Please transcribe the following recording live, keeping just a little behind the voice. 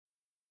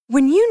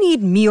When you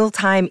need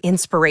mealtime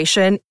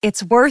inspiration,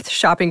 it's worth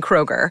shopping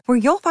Kroger, where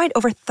you'll find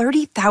over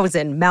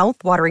 30,000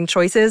 mouth-watering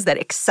choices that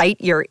excite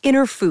your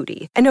inner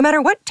foodie. And no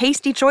matter what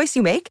tasty choice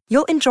you make,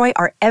 you'll enjoy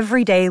our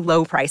everyday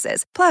low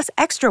prices, plus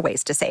extra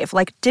ways to save,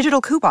 like digital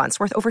coupons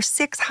worth over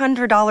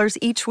 $600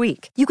 each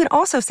week. You can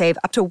also save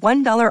up to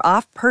 $1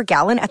 off per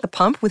gallon at the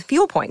pump with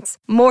fuel points.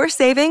 More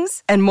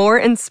savings and more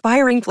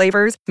inspiring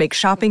flavors make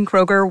shopping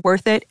Kroger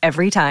worth it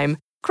every time.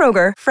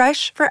 Kroger,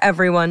 fresh for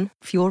everyone.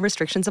 Fuel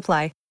restrictions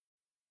apply.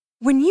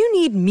 When you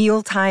need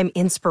mealtime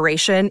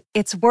inspiration,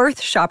 it's worth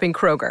shopping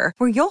Kroger,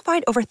 where you'll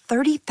find over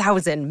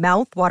 30,000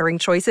 mouth-watering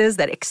choices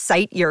that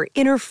excite your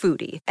inner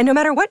foodie. And no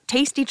matter what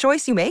tasty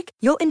choice you make,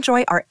 you'll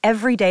enjoy our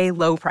everyday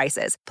low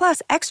prices,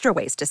 plus extra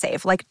ways to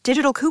save, like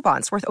digital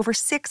coupons worth over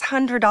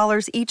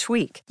 $600 each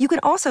week. You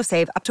can also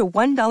save up to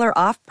 $1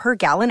 off per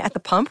gallon at the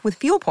pump with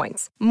fuel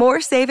points.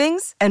 More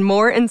savings and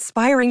more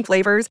inspiring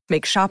flavors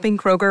make shopping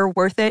Kroger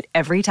worth it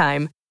every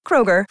time.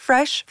 Kroger,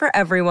 fresh for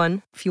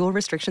everyone. Fuel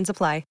restrictions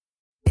apply.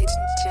 It's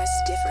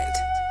just different.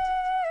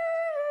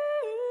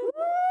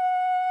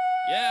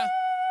 Yeah.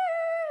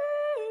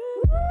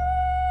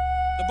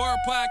 The Bar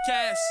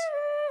Podcast.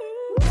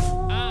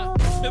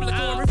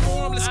 Biblical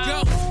reform, let's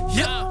go.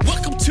 Yeah,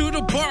 welcome to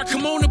the bar.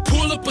 Come on and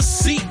pull up a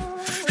seat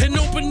and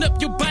open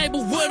up your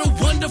Bible. What a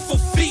wonderful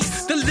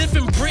feast. The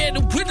living bread,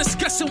 and we're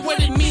discussing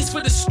what it means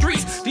for the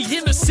streets, the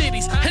inner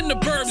cities, and the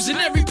burbs, and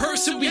every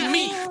person we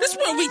meet. That's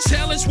where we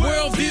challenge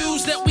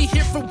worldviews that we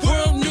hear from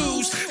world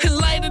news. In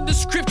light of the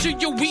scripture,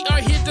 yo, we are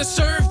here to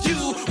serve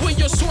you. We're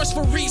your source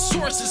for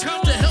resources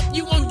to help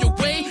you on your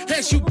way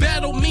as you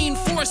battle mean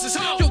forces.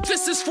 Yo,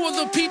 this is for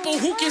the people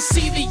who can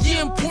see the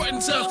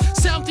importance of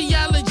sound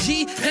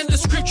theology and the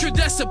scripture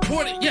that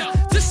support it. Yeah,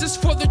 this is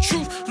for the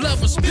truth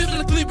lovers,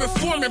 biblically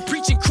reforming,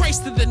 preaching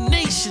Christ to the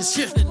nations.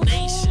 Yeah, the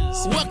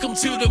nations. Welcome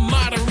to the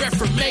modern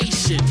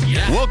Reformation.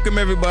 Yeah. Welcome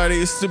everybody.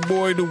 It's the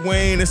boy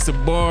Dwayne. It's the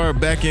bar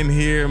back in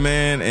here,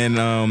 man,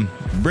 and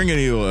bringing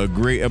you a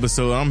great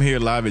episode. I'm here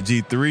live at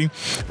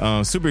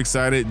G3. Super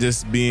excited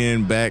just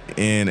being back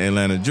in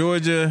Atlanta,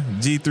 Georgia.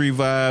 G3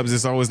 vibes.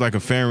 It's always like a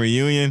fan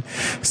reunion.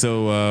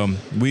 So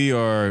we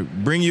are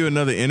bringing you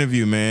another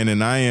interview, man,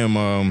 and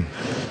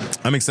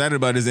I'm excited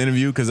about this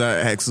interview because I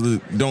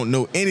actually don't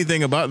know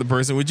anything about the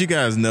person, which you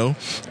guys know.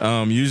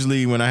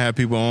 Usually when I have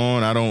people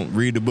on, I don't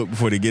read the book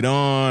before they get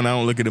on. I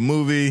don't look at the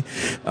movie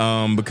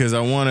because I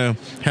want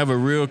to have a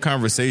real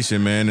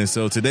conversation, man. And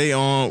so today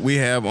we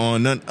have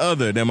on none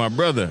other than my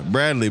brother,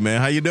 Bradley,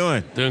 man. How you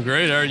doing? Doing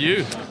great. How are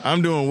you?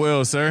 I'm doing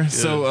well, sir. Good.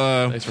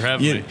 So thanks for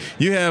having me.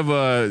 You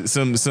have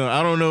some,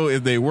 I don't know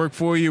if they work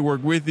for you,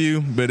 work with you,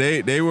 but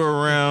they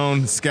were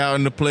around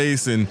scouting the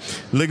place and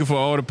looking for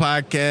all the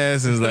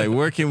podcasts and it's like,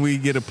 where can we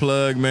get a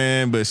plug,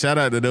 man? But shout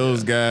out to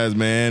those guys,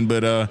 man.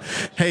 But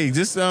hey,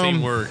 just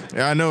teamwork.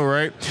 I know,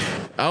 right?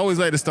 I always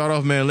like to start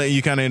off, man, letting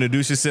you kind of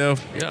introduce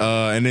yourself,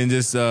 and then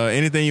just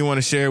anything you want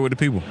to share with the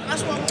people.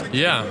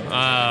 Yeah.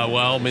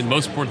 Well, I mean, the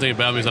most important thing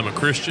about me is I'm a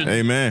Christian.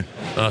 Amen.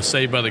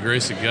 Saved by the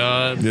grace of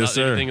God. Yes, Not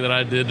sir. anything that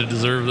I did to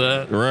deserve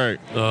that. Right.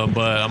 But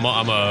I'm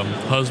a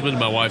husband.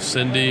 My wife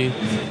Cindy.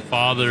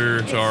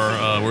 Father to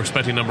our. We're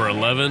expecting number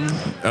 11.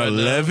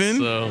 11.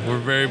 So we're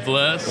very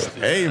blessed.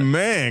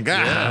 Amen.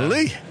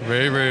 Golly. Yeah.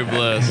 Very, very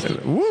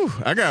blessed. Woo!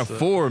 I got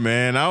 4,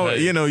 man.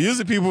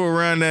 Usually people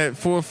around that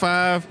 4 or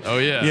 5. Oh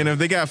yeah. If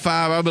they got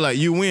 5, I'll be like,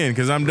 you win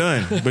because I'm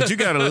done. But you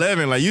got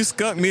 11. Like you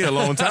skunked me a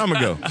long time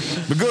ago.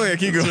 But go ahead,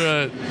 keep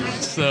going.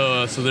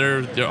 So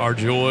they're our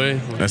joy.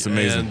 That's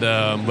amazing.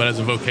 And but as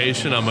a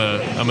vocation, I'm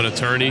an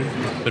attorney.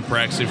 Been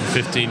practicing for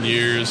 15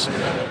 years,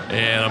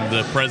 and I'm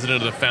the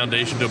president of the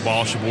Foundation to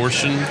Abolish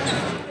Abortion.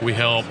 We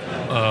help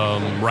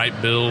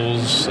write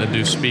bills and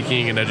do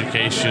speaking and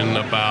education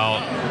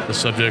about the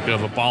subject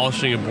of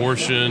abolishing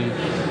abortion,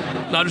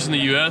 not just in the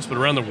U.S., but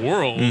around the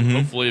world,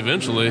 hopefully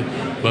eventually,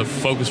 but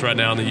focus right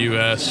now in the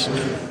U.S.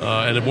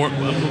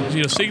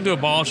 And seeking to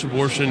abolish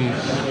abortion,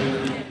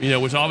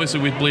 which obviously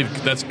we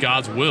believe that's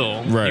God's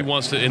will. Right. He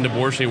wants to end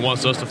abortion. He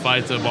wants us to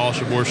fight to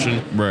abolish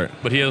abortion. Right.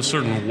 But he has a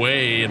certain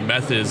way and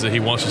methods that he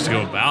wants us to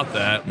go about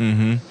that.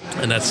 And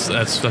that's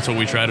what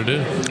we try to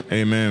do.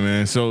 Amen,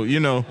 man. So,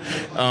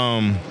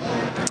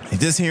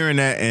 just hearing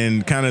that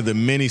and kind of the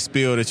mini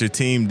spiel that your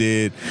team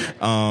did,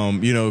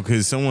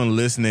 because someone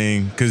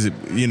listening, because,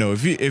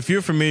 if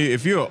you're familiar,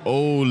 if you're an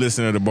old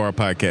listener to the Bar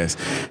Podcast,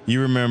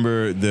 you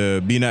remember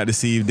the Be Not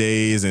Deceived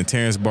days and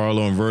Terrence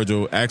Barlow and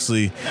Virgil.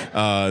 Actually,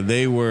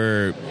 they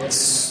were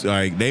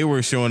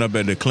showing up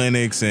at the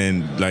clinics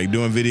and like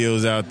doing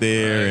videos out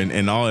there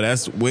and all of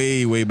that's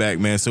way, way back,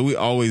 man. So we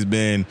always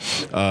been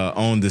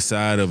on the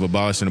side of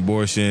abolishing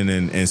abortion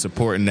and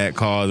supporting that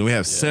cause. And we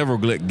have several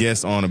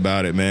guests on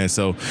about it, man.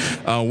 So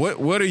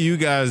what are you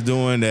guys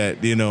doing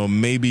that,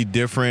 may be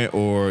different,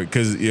 or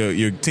because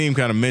your team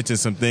kind of mentioned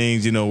some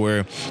things,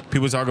 where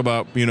people talk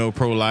about,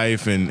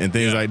 pro-life and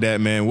things like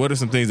that, man. What are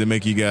some things that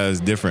make you guys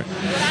different?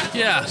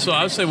 Yeah, so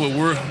I would say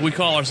we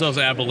call ourselves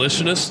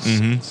abolitionists.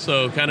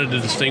 So kind of to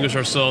distinguish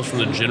ourselves from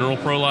the general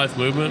pro-life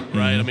movement,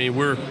 right? I mean,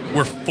 we're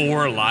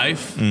for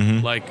life,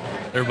 like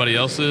everybody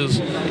else is,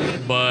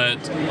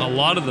 but a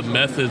lot of the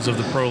methods of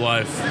the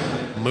pro-life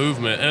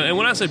movement, and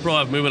when I say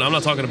pro-life movement, I'm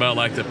not talking about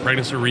like the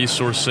pregnancy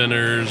resource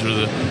centers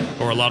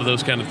or a lot of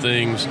those kind of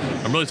things.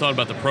 I'm really talking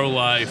about the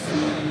pro-life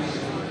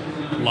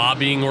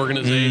lobbying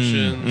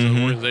organizations,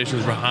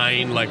 organizations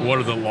behind like what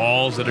are the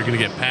laws that are going to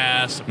get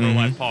passed,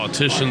 pro-life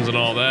politicians and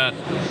all that.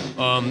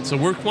 So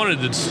we're wanting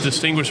to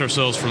distinguish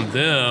ourselves from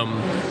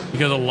them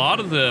because a lot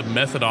of the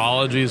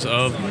methodologies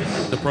of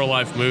the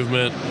pro-life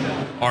movement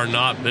are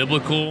not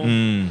biblical.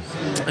 In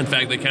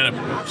fact, they kind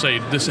of say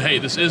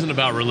this isn't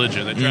about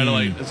religion. They try to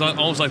like, it's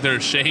almost like they're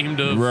ashamed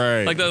of,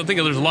 like I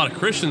think there's a lot of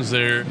Christians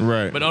there,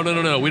 but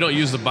no, we don't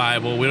use the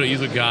Bible. We don't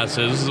use what God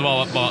says. This is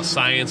all about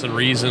science and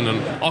reason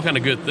and all kind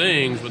of good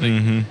things, but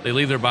they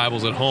leave their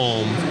Bibles at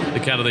home.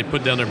 They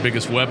put down their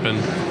biggest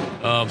weapon.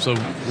 So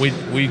we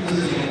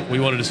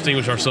want to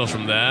distinguish ourselves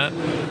from that.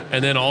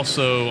 And then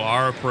also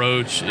our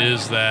approach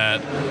is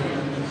that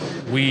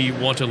we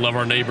want to love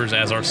our neighbors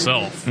as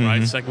ourselves,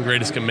 right? Second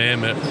greatest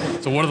commandment.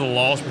 So what are the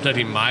laws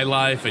protecting my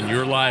life and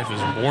your life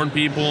as born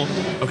people?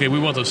 Okay, we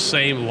want those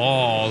same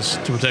laws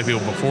to protect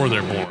people before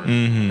they're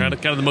born.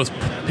 Kind of the most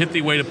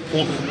pithy way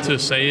to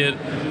say it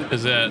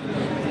is that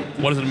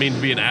what does it mean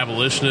to be an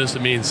abolitionist?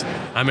 It means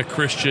I'm a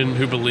Christian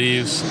who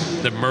believes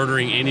that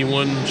murdering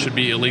anyone should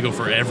be illegal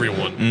for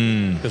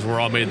everyone because we're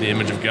all made in the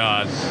image of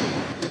God.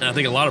 And I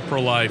think a lot of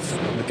pro-life,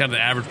 kind of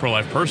the average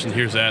pro-life person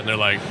hears that and they're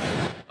like,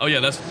 oh yeah,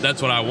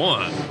 that's what I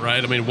want,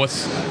 right? I mean,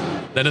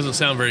 that doesn't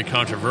sound very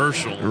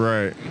controversial.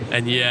 Right.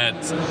 And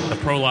yet the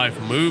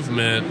pro-life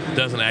movement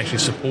doesn't actually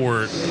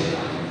support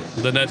that.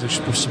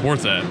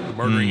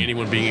 Murdering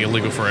anyone being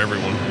illegal for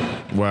everyone.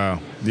 Wow.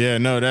 Yeah,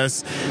 no,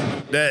 that's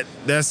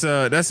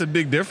a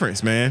big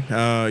difference, man.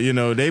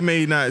 They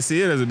may not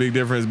see it as a big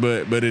difference,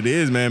 but it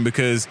is, man,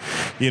 because,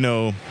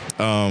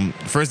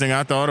 first thing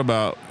I thought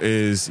about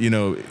is,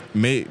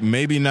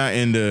 maybe not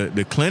in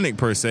the clinic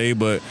per se,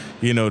 but,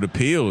 the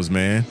pills,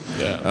 man.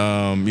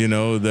 Yeah.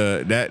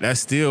 That's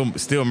still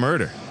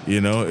murder.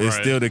 It's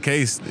still the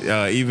case,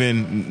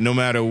 even no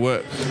matter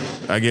what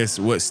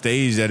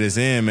stage that it's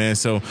in, man.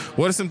 So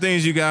what are some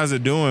things you guys are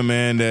doing,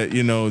 man, that,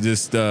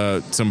 just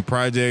some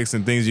projects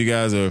and things you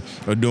guys are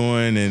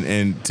doing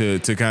and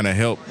to kind of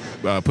help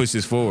push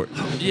this forward?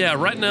 Yeah,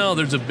 right now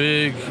there's a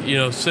big,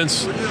 kind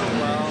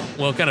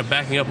of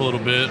backing up a little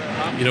bit,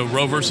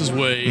 Roe versus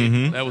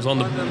Wade, that was on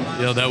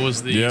that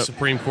was the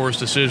Supreme Court's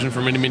decision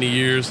for many, many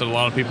years that a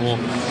lot of people,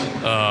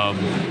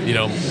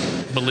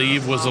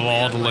 believe was the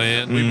law of the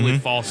land. We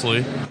believe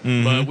falsely.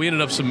 But we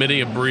ended up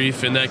submitting a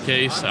brief in that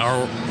case.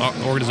 Our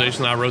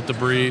organization, I wrote the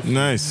brief.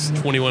 Nice.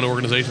 21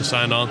 organizations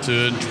signed on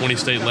to it, 20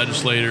 state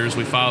legislators.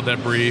 We filed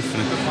that brief.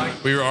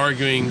 And we were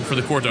arguing for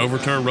the court to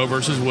overturn Roe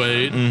versus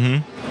Wade.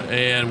 And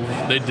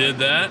they did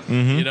that.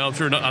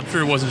 I'm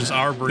sure it wasn't just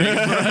our brief.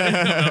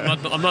 Right?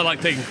 I'm not like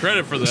taking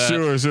credit for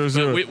that.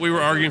 Sure. We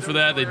were arguing for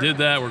that. They did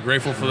that. We're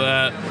grateful for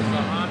that.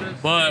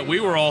 But we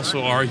were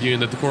also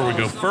arguing that the court would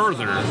go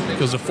further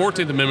because the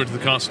 14th Amendment to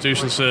the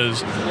Constitution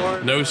says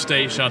no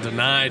state shall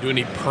deny to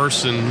any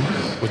person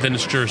within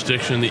its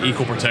jurisdiction the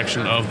equal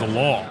protection of the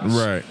laws.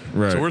 Right.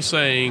 So we're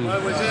saying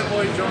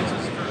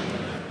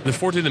the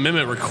 14th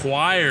Amendment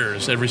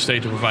requires every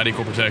state to provide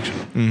equal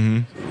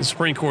protection. The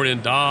Supreme Court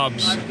in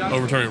Dobbs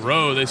overturning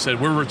Roe, they said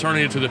we're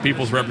returning it to the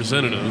people's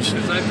representatives.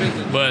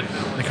 But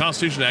the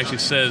Constitution actually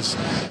says,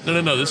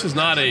 no, this is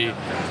not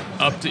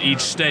up to each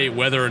state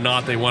whether or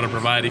not they want to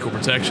provide equal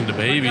protection to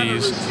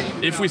babies.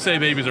 If we say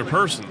babies are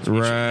persons,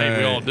 which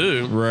we all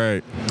do,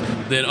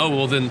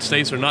 then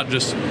states are not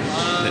just,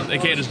 they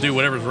can't just do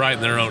whatever's right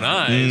in their own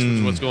eyes, which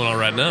is what's going on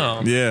right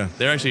now. Yeah.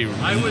 They're actually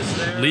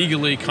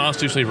legally,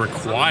 constitutionally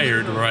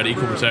required to provide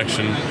equal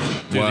protection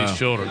to these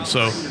children.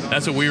 So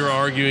that's what we were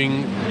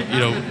arguing,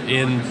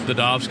 in the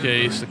Dobbs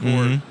case. The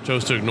court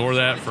chose to ignore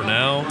that for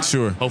now.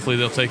 Sure. Hopefully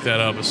they'll take that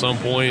up at some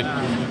point.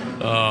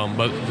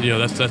 But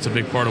that's a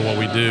big part of what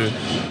we do.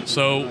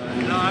 So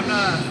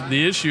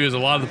the issue is a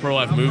lot of the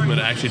pro-life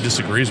movement actually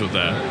disagrees with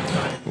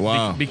that.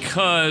 Wow.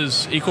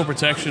 Because equal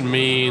protection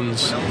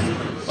means,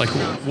 like,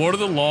 what are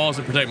the laws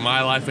that protect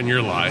my life and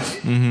your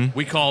life?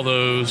 We call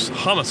those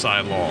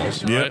homicide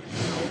laws, right?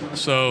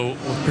 So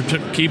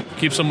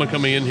keep someone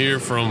coming in here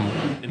from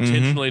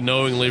intentionally,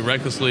 knowingly,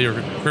 recklessly,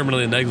 or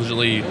criminally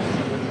negligently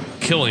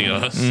killing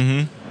us.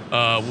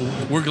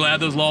 We're glad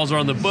those laws are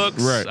on the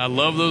books. Right. I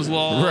love those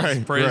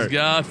laws. Praise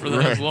God for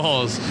those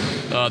laws.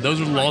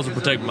 Those are the laws that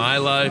protect my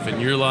life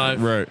and your life.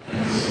 Right.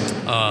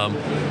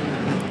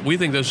 We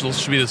think those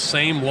should be the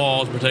same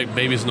laws to protect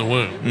babies in the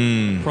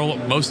womb.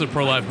 Most of the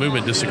pro-life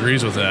movement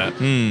disagrees with that.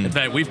 In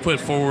fact, we've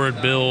put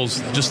forward bills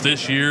just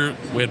this year.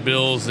 We had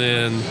bills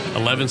in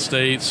 11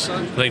 states.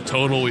 I think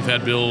total we've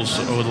had bills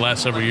over the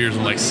last several years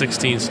in like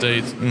 16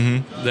 states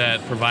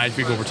that provide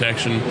equal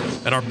protection.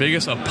 And our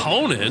biggest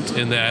opponent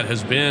in that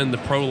has been the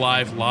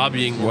pro-life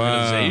lobbying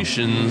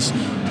organizations,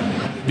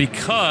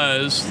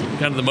 because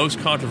kind of the most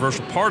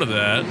controversial part of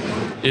that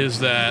is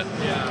that,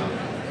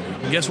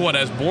 guess what?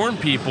 As born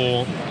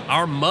people,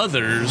 our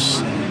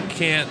mothers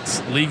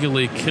can't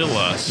legally kill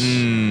us,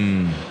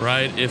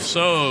 right? If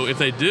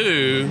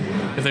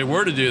they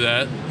were to do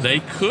that, they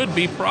could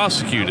be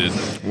prosecuted.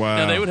 Wow.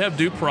 Now, they would have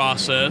due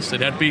process.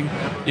 They'd have to be,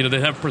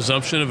 they'd have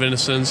presumption of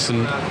innocence,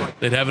 and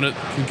they'd have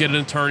get an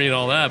attorney and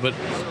all that. But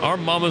our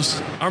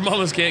mamas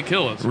can't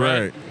kill us,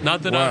 right?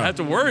 Not that I have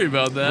to worry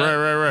about that,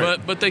 right.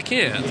 But they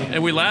can't,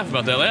 and we laugh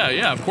about that.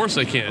 Yeah, of course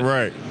they can,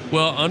 right?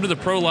 Well, under the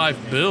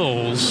pro-life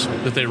bills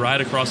that they write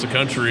across the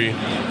country,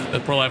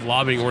 that pro-life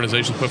lobbying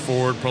organizations put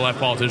forward, pro-life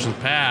politicians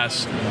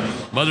pass,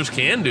 mothers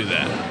can do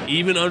that.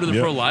 Even under the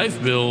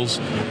pro-life bills,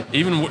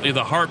 even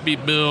the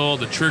heartbeat bill,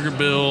 the trigger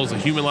bills, the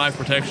Human Life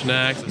Protection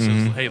Act, that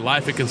says, hey,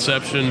 life at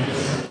conception,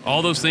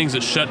 all those things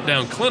that shut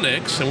down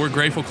clinics, and we're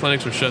grateful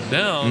clinics are shut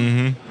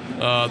down,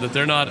 that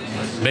they're not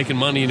making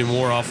money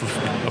anymore off of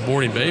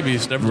aborting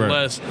babies.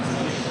 Nevertheless,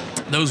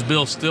 those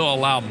bills still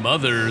allow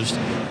mothers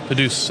to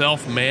do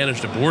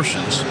self-managed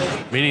abortions,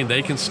 meaning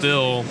they can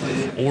still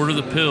order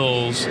the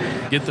pills,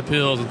 get the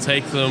pills, and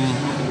take them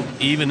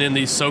even in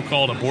these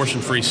so-called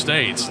abortion-free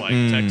states like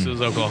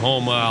Texas,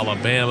 Oklahoma,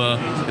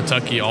 Alabama,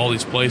 Kentucky, all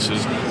these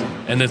places.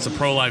 And it's the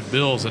pro-life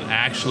bills that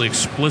actually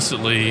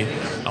explicitly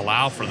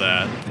allow for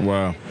that.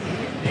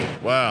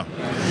 Wow.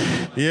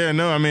 Yeah,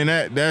 no, I mean,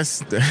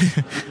 that's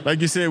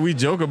like you said, we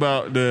joke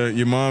about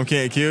your mom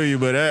can't kill you,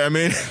 but that's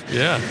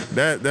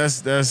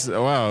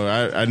wow.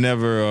 I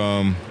never,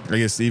 I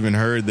guess, even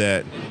heard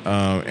that,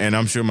 and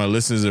I'm sure my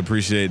listeners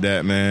appreciate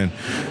that, man.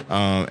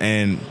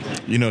 And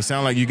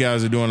sound like you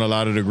guys are doing a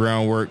lot of the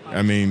groundwork.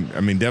 I mean,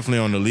 definitely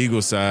on the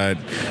legal side,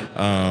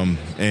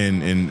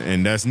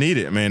 and that's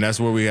needed, man. That's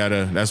where we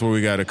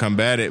gotta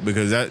combat it,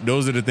 because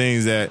those are the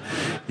things that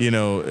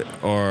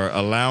are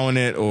allowing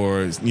it,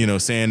 or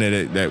saying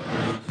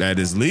that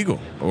is legal,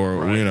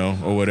 or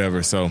or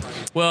whatever. So,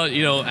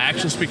 well,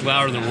 actions speak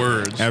louder than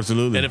words.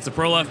 Absolutely. And if the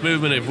pro-life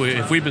movement,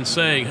 if we've been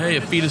saying, hey,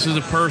 a fetus is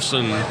a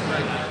person,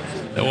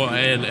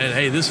 and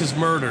hey, this is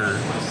murder,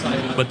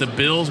 but the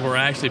bills we're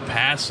actually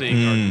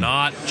passing are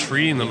not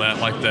treating them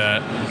like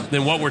that,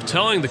 then what we're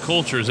telling the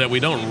culture is that we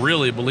don't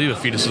really believe a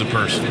fetus is a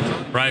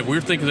person, right?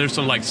 We're thinking there's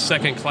some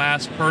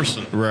second-class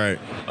person, right?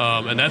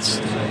 And that's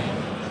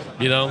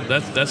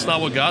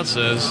not what God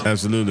says.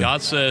 Absolutely.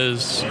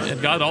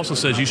 God also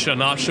says you shall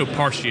not show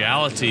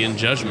partiality in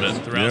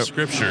judgment throughout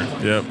Scripture.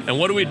 Yep. And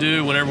what do we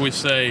do whenever we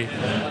say,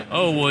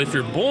 oh, well, if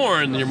you're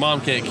born, then your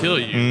mom can't kill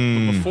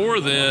you. But before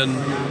then,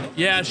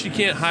 she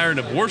can't hire an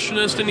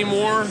abortionist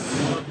anymore,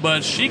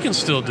 but she can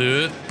still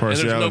do it.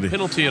 Partiality. And there's no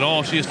penalty at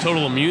all. She has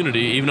total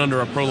immunity, even under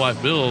our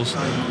pro-life bills.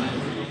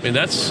 I mean,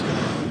 that's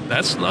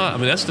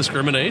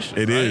discrimination.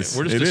 It is.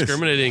 We're just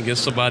discriminating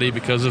against somebody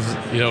because of,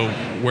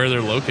 where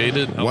they're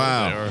located.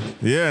 Wow.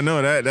 Yeah,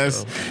 no,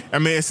 that's, I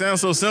mean, it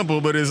sounds so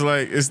simple, but it's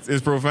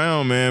it's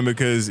profound, man,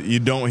 because you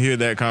don't hear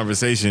that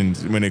conversation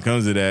when it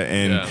comes to that,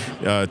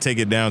 and take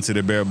it down to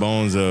the bare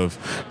bones of,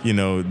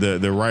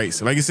 the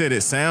rights. Like you said,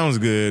 it sounds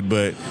good,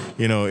 but,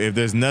 if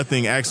there's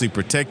nothing actually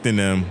protecting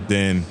them,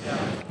 then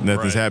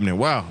nothing's happening.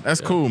 Wow.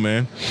 That's cool,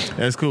 man.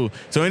 That's cool.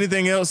 So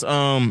anything else?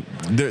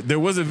 There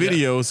was a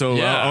video, so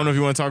I don't know if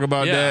you want to talk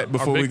about that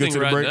before we get to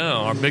the break.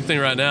 Our big thing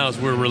right now is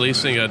we're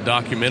releasing a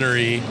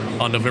documentary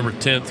on November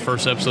 10th.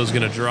 First episode is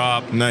going to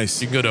drop.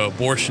 Nice. You can go to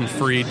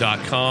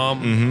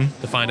abortionfree.com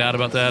to find out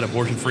about that,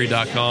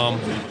 abortionfree.com.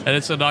 And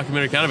it's a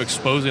documentary kind of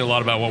exposing a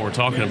lot about what we're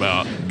talking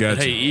about. Gotcha.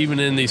 But, hey, even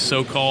in these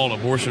so-called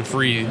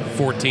abortion-free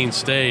 14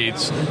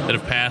 states that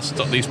have passed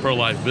these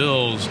pro-life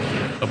bills,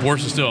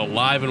 abortion's still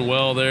alive and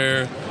well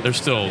there. There's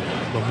still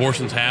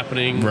abortions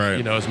happening,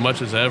 as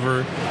much as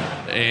ever.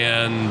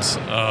 And,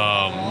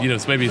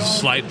 it's maybe a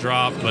slight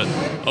drop, but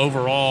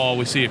overall,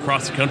 we see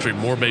across the country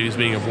more babies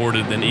being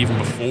aborted than even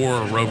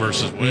before Roe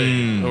versus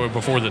Wade, or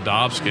before the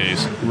Dobbs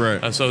case.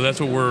 Right. So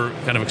that's what we're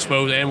kind of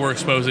exposing, and we're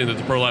exposing that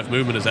the pro-life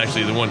movement is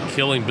actually the one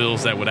killing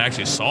bills that would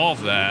actually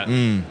solve that.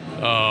 That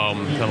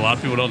a lot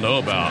of people don't know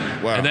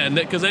about. Wow. And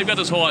because they've got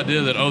this whole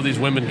idea that, these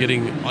women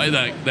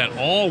that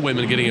all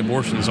women getting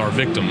abortions are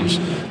victims.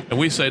 And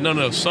we say,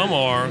 no, some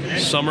are,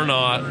 some are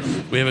not.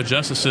 We have a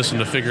justice system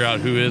to figure out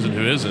who is and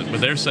who isn't.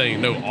 But they're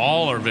saying, no,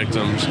 all are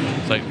victims.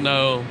 It's like,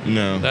 no.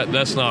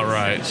 That's not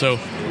right. So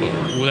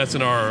that's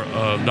in our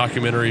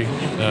documentary.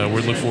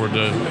 We look forward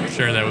to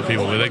sharing that with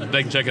people.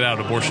 They can check it out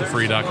at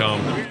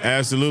abortionfree.com.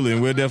 Absolutely.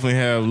 And we'll definitely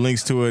have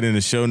links to it in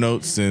the show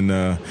notes, and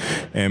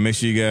make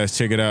sure you guys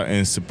check it out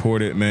and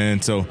support it,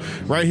 man. So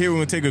right here, we're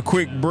going to take a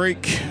quick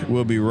break.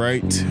 We'll be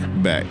right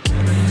back.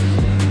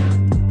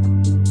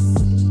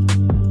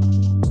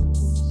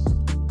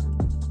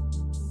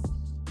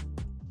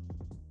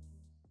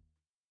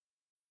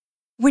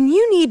 When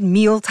you need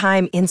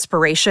mealtime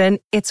inspiration,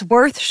 it's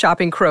worth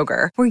shopping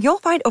Kroger, where you'll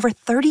find over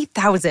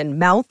 30,000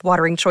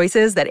 mouth-watering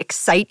choices that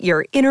excite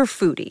your inner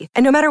foodie.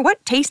 And no matter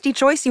what tasty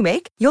choice you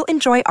make, you'll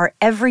enjoy our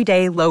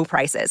everyday low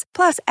prices,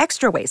 plus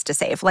extra ways to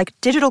save, like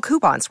digital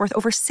coupons worth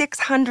over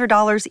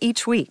 $600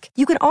 each week.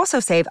 You can also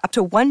save up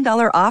to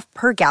 $1 off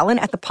per gallon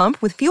at the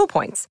pump with fuel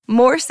points.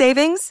 More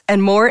savings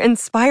and more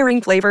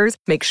inspiring flavors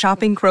make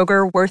shopping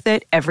Kroger worth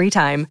it every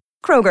time.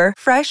 Kroger,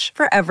 fresh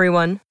for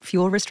everyone.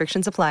 Fuel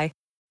restrictions apply.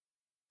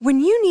 When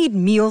you need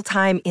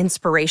mealtime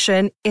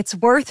inspiration, it's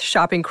worth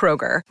shopping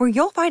Kroger, where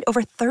you'll find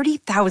over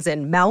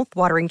 30,000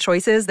 mouth-watering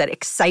choices that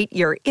excite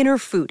your inner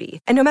foodie.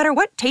 And no matter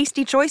what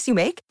tasty choice you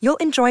make, you'll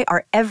enjoy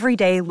our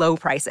everyday low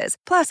prices,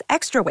 plus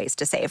extra ways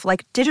to save,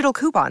 like digital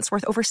coupons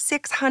worth over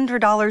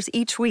 $600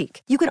 each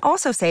week. You can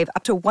also save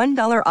up to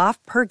 $1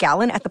 off per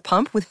gallon at the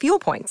pump with fuel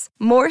points.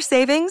 More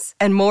savings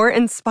and more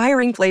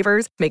inspiring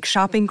flavors make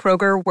shopping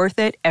Kroger worth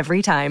it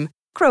every time.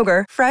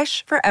 Kroger,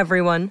 fresh for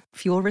everyone.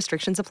 Fuel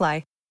restrictions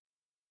apply.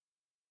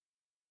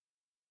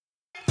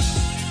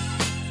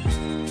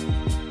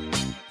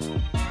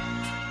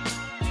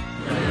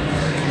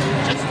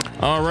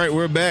 All right,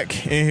 we're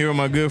back in here with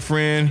my good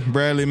friend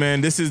Bradley,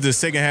 man. This is the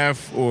second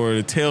half or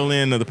the tail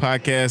end of the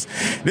podcast.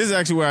 This is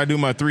actually where I do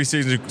my three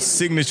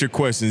signature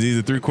questions. These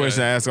are three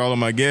questions I ask all of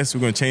my guests. We're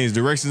going to change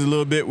directions a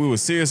little bit. We were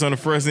serious on the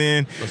first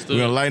end. We're going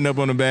to lighten up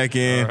on the back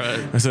end. All right.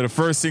 And so the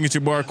first signature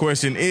bar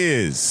question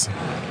is,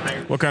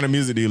 what kind of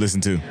music do you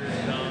listen to?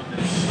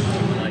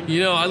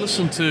 You know, I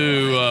listen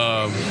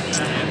to...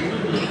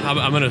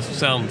 I'm going to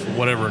sound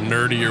whatever,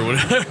 nerdy or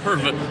whatever,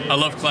 but I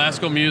love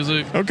classical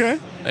music. Okay.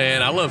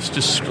 And I love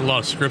just a lot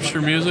of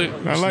scripture music.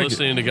 I like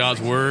listening to God's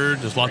Word.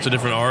 There's lots of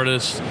different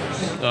artists,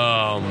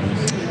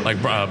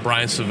 like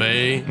Brian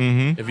Savay.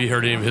 Mm-hmm. Have you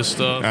heard any of his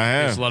stuff? I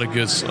have. There's a lot of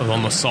good stuff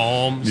on the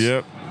Psalms.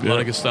 Yep. A lot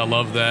of good stuff. I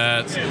love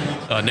that.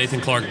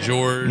 Nathan Clark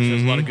George.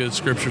 There's a lot of good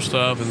scripture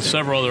stuff, and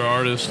several other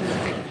artists.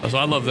 So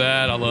I love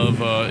that. I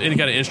love any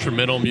kind of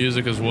instrumental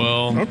music as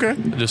well. Okay.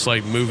 Just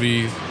like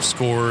movie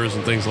scores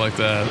and things like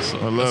that. So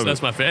I love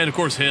that's my favorite. And of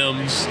course,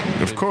 hymns.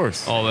 Of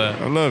course. All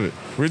that. I love it.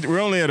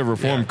 We're only at a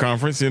Reformed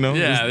conference, you know.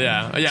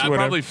 Yeah.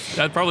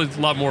 I'd probably a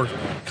lot more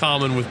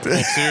common with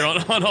folks here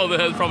on all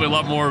that. Probably a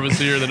lot more of us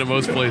here than in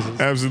most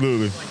places.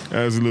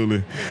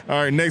 Absolutely. All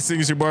right, next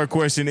signature bar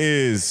question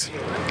is,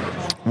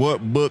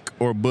 what book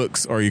or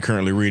books are you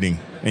currently reading?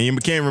 And you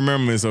can't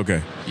remember, it's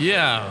okay.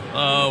 Yeah.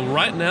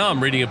 Right now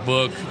I'm reading a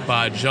book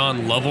by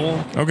John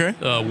Lovell. Okay.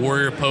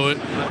 Warrior poet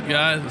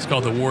guy. It's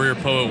called The Warrior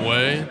Poet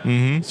Way.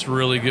 Mm-hmm. It's a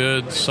really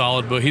good,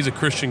 solid book. He's a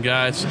Christian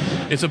guy.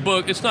 It's a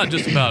book. It's not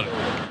just about,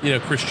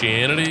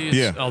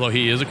 Christianity. Although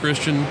he is a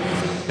Christian.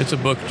 It's a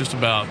book just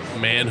about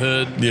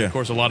manhood. Yeah. Of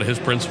course, a lot of his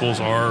principles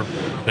are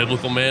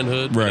biblical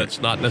manhood. Right.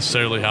 That's not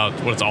necessarily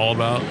what it's all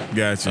about.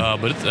 Gotcha.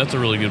 But that's a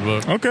really good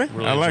book. Okay.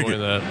 Really I like it.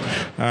 That.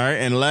 All right.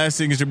 And last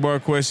signature bar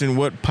question,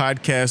 what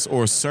podcasts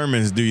or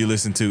sermons do you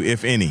listen to,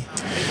 if any?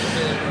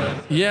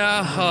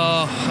 Yeah,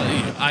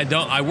 I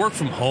don't. I work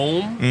from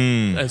home,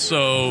 and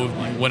so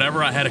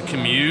whenever I had a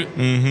commute,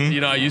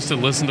 I used to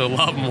listen to a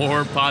lot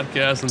more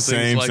podcasts and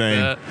things like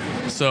that.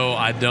 So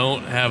I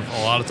don't have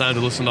a lot of time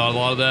to listen to a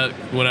lot of that.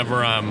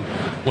 Whenever I'm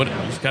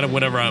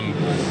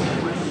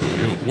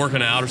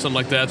working out or something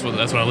like that,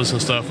 that's when I listen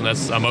to stuff, and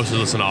I mostly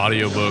listen to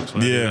audiobooks.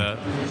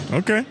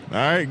 Okay. All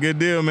right. Good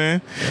deal,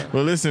 man.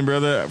 Well, listen,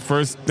 brother.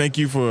 First, thank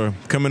you for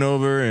coming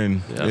over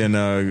and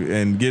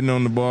getting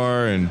on the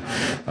bar, and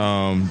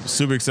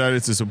super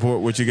excited to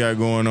support what you got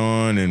going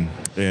on,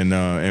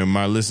 and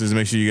my listeners,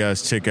 make sure you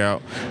guys check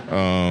out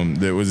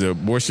that was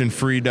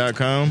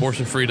abortionfree.com.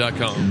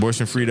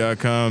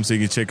 Abortionfree.com, so you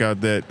can check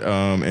out that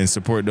and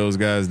support those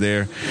guys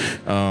there.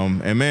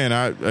 And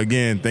man,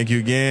 thank you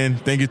again.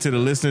 Thank you to the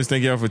listeners.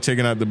 Thank y'all for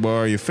checking out the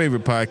bar, your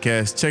favorite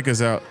podcast. Check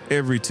us out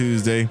every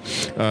Tuesday.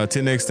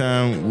 Till next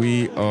time,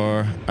 we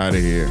are out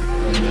of here.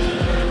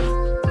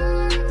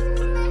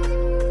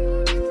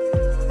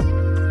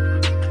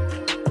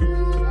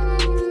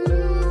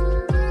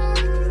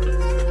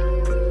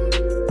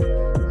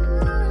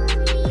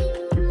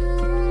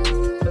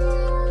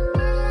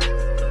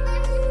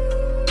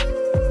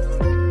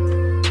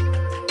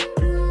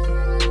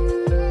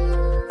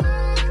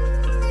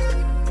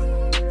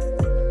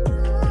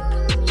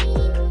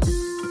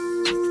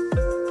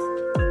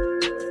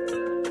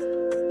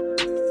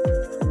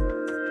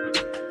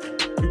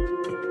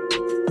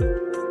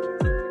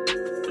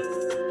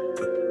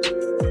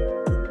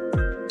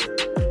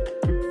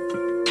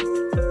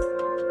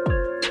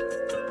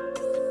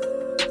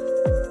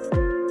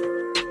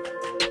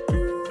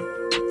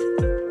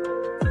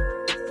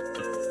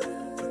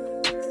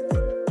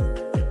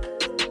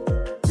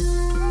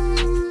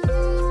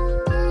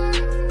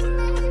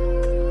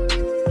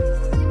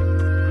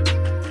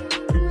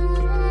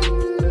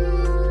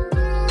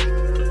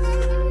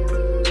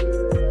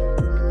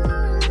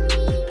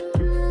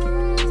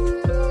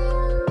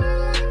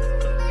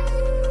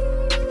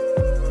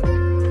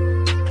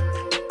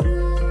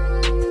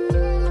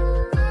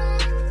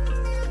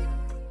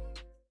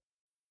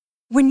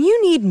 When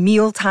you need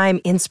mealtime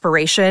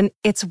inspiration,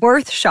 it's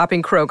worth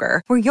shopping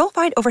Kroger, where you'll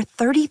find over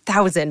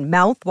 30,000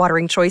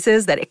 mouth-watering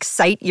choices that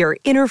excite your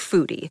inner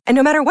foodie. And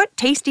no matter what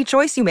tasty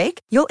choice you make,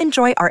 you'll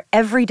enjoy our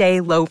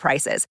everyday low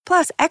prices,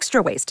 plus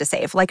extra ways to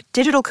save, like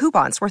digital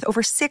coupons worth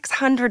over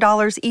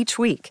 $600 each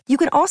week. You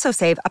can also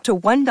save up to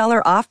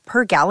 $1 off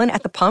per gallon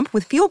at the pump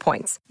with fuel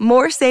points.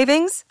 More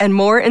savings and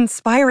more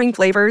inspiring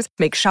flavors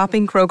make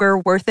shopping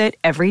Kroger worth it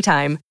every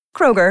time.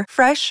 Kroger,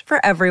 fresh for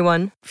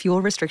everyone.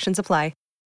 Fuel restrictions apply.